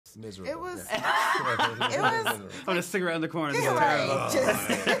Miserable. It was. Yeah. It was. On a cigarette in the corner. This is Right. terrible.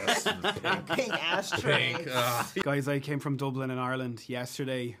 Just pink ashtray. Guys, I came from Dublin in Ireland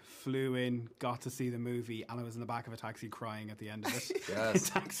yesterday, flew in, got to see the movie, and I was in the back of a taxi crying at the end of it. Yes.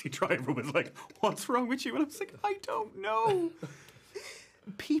 The taxi driver was like, "What's wrong with you?" And I was like, "I don't know."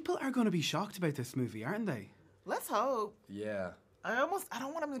 People are going to be shocked about this movie, aren't they? Let's hope. Yeah. I don't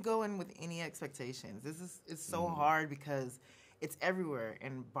want them to go in with any expectations. It's so hard because it's everywhere,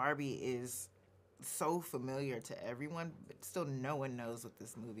 and Barbie is so familiar to everyone, but still no one knows what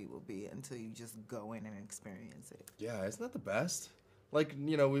this movie will be until you just go in and experience it. Yeah, isn't that the best? Like,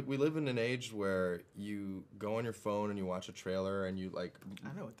 you know, we live in an age where you go on your phone and you watch a trailer and you, like...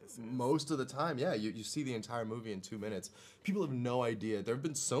 I know what this is. Most of the time, yeah, you see the entire movie in 2 minutes. People have no idea. There have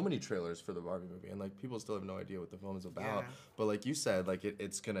been so many trailers for the Barbie movie, and, like, people still have no idea what the film is about. Yeah. But like you said, like,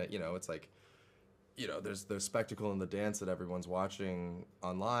 it's gonna, you know, it's like... You know, there's the spectacle and the dance that everyone's watching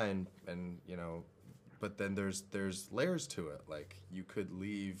online, and, you know... But then there's layers to it. Like, you could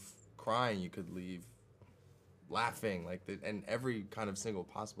leave crying, you could leave... laughing, like, and every kind of single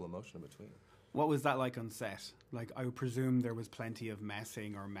possible emotion in between. What was that like on set? Like, I would presume there was plenty of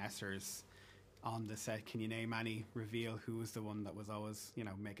messing or messers on the set. Can you name any? Reveal who was the one that was always, you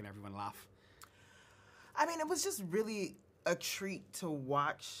know, making everyone laugh? I mean, it was just really a treat to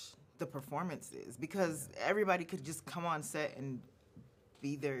watch the performances because everybody could just come on set and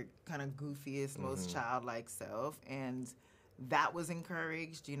be their kind of goofiest, most childlike self, and that was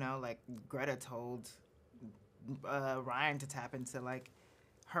encouraged. You know, like Greta told Ryan to tap into like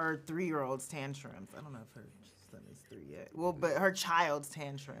her 3-year-old's tantrums. I don't know if her son is 3 yet. Well, but her child's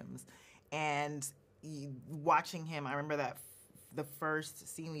tantrums, and watching him, I remember that the first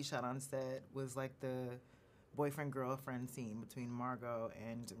scene we shot on set was like the boyfriend-girlfriend scene between Margot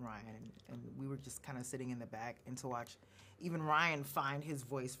and Ryan, and we were just kind of sitting in the back, and to watch even Ryan find his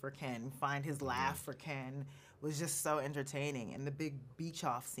voice for Ken, find his laugh for Ken, was just so entertaining. And the big beach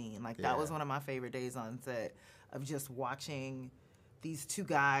off scene, like that was one of my favorite days on set, of just watching these two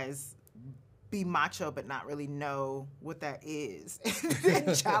guys be macho but not really know what that is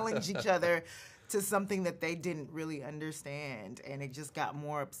and challenge each other to something that they didn't really understand. And it just got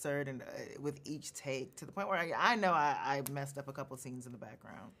more absurd and with each take, to the point where I know I messed up a couple scenes in the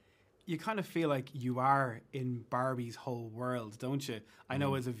background. You kind of feel like you are in Barbie's whole world, don't you? I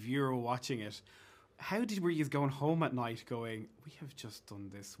know as a viewer watching it, were you going home at night going, we have just done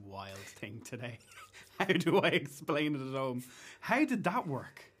this wild thing today? How do I explain it at home? How did that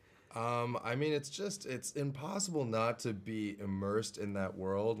work? I mean, it's impossible not to be immersed in that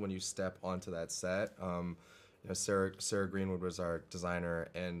world when you step onto that set. You know, Sarah Greenwood was our designer,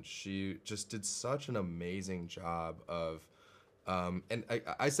 and she just did such an amazing job of, and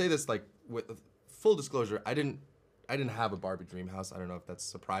I say this like with full disclosure, I didn't have a Barbie dream house. I don't know if that's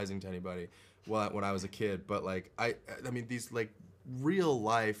surprising to anybody when I was a kid, but like I mean these like real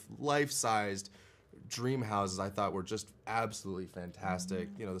life-sized dream houses I thought were just absolutely fantastic.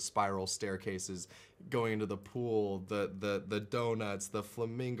 You know, the spiral staircases going into the pool, the donuts, the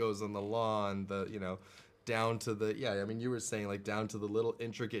flamingos on the lawn, you know, down to I mean, you were saying like down to the little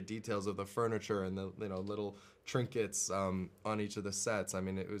intricate details of the furniture and the, you know, little trinkets on each of the sets. I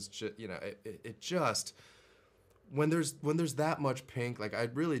mean, it was just, you know, it just, when there's that much pink, like I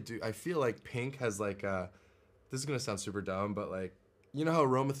feel like pink has like this is gonna sound super dumb, but like, you know how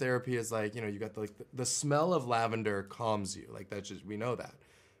aromatherapy is like, you know, you got the smell of lavender calms you, like that's just, we know that,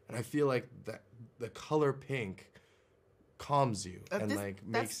 and I feel like that the color pink calms you and like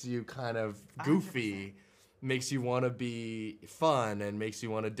makes you kind of goofy, 100%. Makes you want to be fun and makes you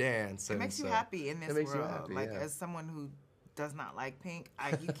want to dance. It makes you happy in this world. Happy, like as someone who does not like pink,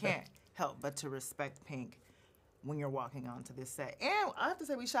 you can't help but to respect pink when you're walking onto this set. And I have to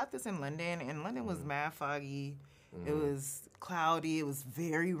say, we shot this in London, and London was mad foggy. It was cloudy. It was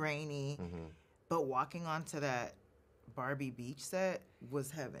very rainy. But walking onto that Barbie beach set was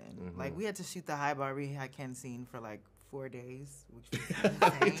heaven. Like, we had to shoot the Hi Barbie, Hi Ken scene for like 4 days, which was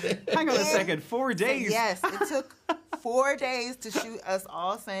insane. Hang on a second, 4 days? Yes, it took 4 days to shoot us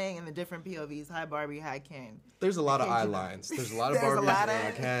all saying in the different POVs, Hi Barbie, Hi Ken. There's a lot of eye lines. There's a lot of Barbies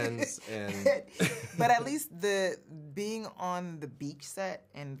and Kens. And but at least being on the beach set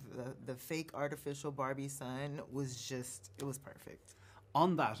and the fake artificial Barbie sun was just, it was perfect.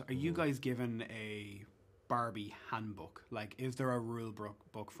 On that, are you guys given a Barbie handbook? Like, is there a rule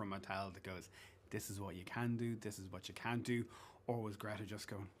book from Mattel that goes, this is what you can do, this is what you can't do? Or was Greta just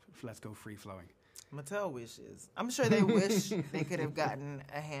going, let's go free-flowing? Mattel wishes. I'm sure they wish they could have gotten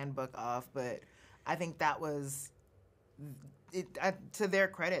a handbook off, but I think that was, to their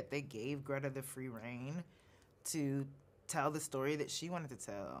credit, they gave Greta the free reign to tell the story that she wanted to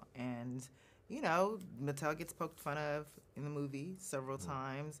tell. And, you know, Mattel gets poked fun of in the movie several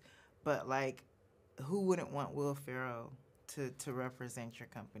times, but, like, who wouldn't want Will Ferrell to represent your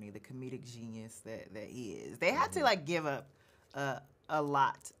company, the comedic genius that he is? They had to, like, give up a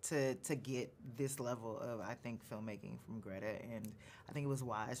lot to get this level of, I think, filmmaking from Greta, and I think it was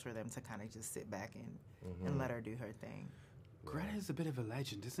wise for them to kind of just sit back and let her do her thing. Greta is a bit of a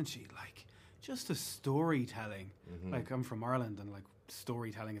legend, isn't she? Like, just the storytelling. Like, I'm from Ireland, and, like,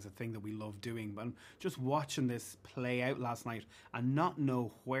 storytelling is a thing that we love doing, but just watching this play out last night and not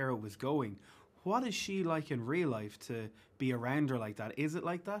know where it was going. What is she like in real life to be around her like that? Is it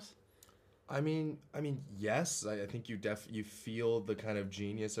like that? I mean, yes. I think you feel the kind of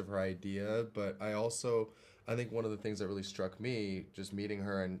genius of her idea, but I think one of the things that really struck me just meeting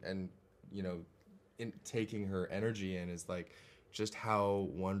her and you know, taking her energy in is like just how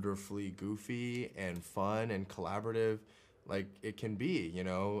wonderfully goofy and fun and collaborative like it can be. You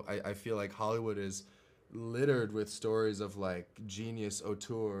know, I feel like Hollywood is littered with stories of like genius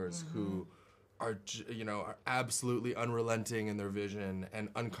auteurs who are absolutely unrelenting in their vision and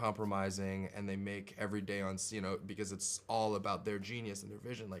uncompromising, and they make every day on, you know, because it's all about their genius and their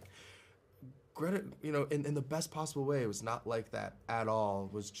vision. Like Greta, you know, in the best possible way, it was not like that at all.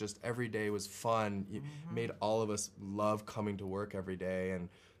 It was just every day was fun. It made all of us love coming to work every day,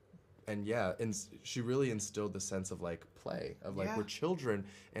 and yeah, and she really instilled the sense of like play, of like we're children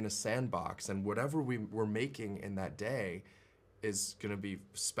in a sandbox, and whatever we're making in that day is going to be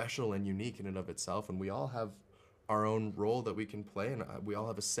special and unique in and of itself, and we all have our own role that we can play, and we all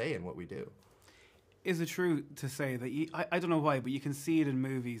have a say in what we do. Is it true to say that I don't know why, but you can see it in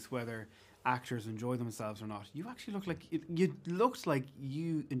movies whether actors enjoy themselves or not? You actually look like you looked like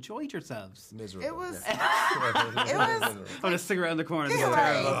you enjoyed yourselves. Miserable. It was. Yeah. It was. I'm a cigarette in the corner. This is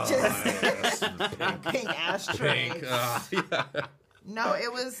Right, terrible. just pink ashtray. Pink. Yeah. No,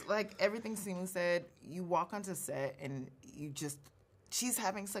 it was like everything Simu said. You walk onto set and she's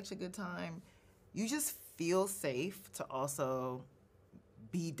having such a good time. You just feel safe to also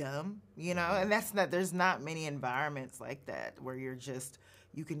be dumb, you know? And there's not many environments like that where you're just,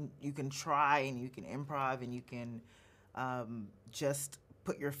 you can try and you can improv and you can just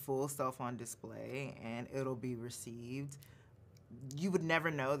put your full self on display and it'll be received. You would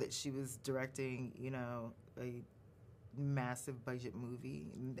never know that she was directing, you know, a massive budget movie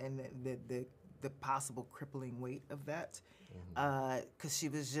and the possible crippling weight of that, because she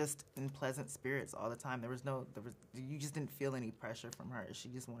was just in pleasant spirits all the time. You just didn't feel any pressure from her. She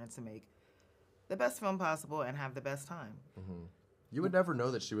just wanted to make the best film possible and have the best time. You would never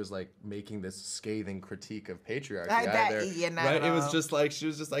know that she was like making this scathing critique of patriarchy Not right? at It was all. just like she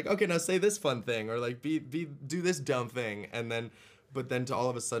was just like, okay, now say this fun thing, or like do this dumb thing, but then to all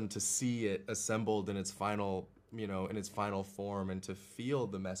of a sudden to see it assembled in its final, you know, in its final form, and to feel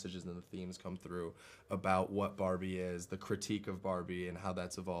the messages and the themes come through about what Barbie is, the critique of Barbie and how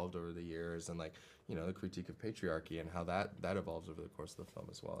that's evolved over the years, and like, you know, the critique of patriarchy and how that evolves over the course of the film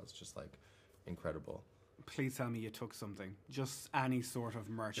as well. It's just like incredible. Please tell me you took something. Just any sort of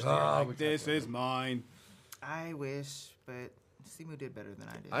merch. Oh, Like, this is mine. I wish, but Simu did better than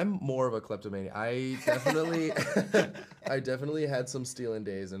I did. I'm more of a kleptomaniac. I definitely had some stealing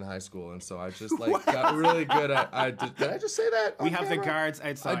days in high school, and so I just like got really good at. Did I just say that? We on have the camera? guards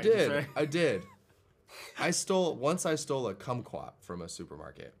outside. I did. right? I did. I stole a kumquat from a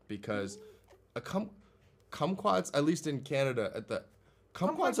supermarket because a kumquats, at least in Canada,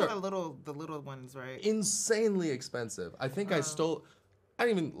 kumquats are are the little ones, right? insanely expensive. I think I didn't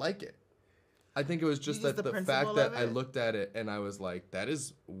even like it. I think it was just Just that the the fact principle that of I it? looked at it and I was like, that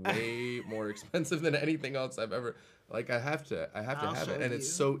is way more expensive than anything else I've ever. Like I have to I'll have show it, and you. it's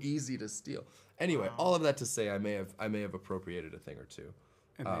so easy to steal. Anyway, all of that to say, I may have appropriated a thing or two,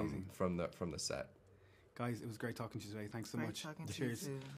 Amazing. from the set. Guys, it was great talking to you today. Thanks so Great much. talking to you Cheers. too.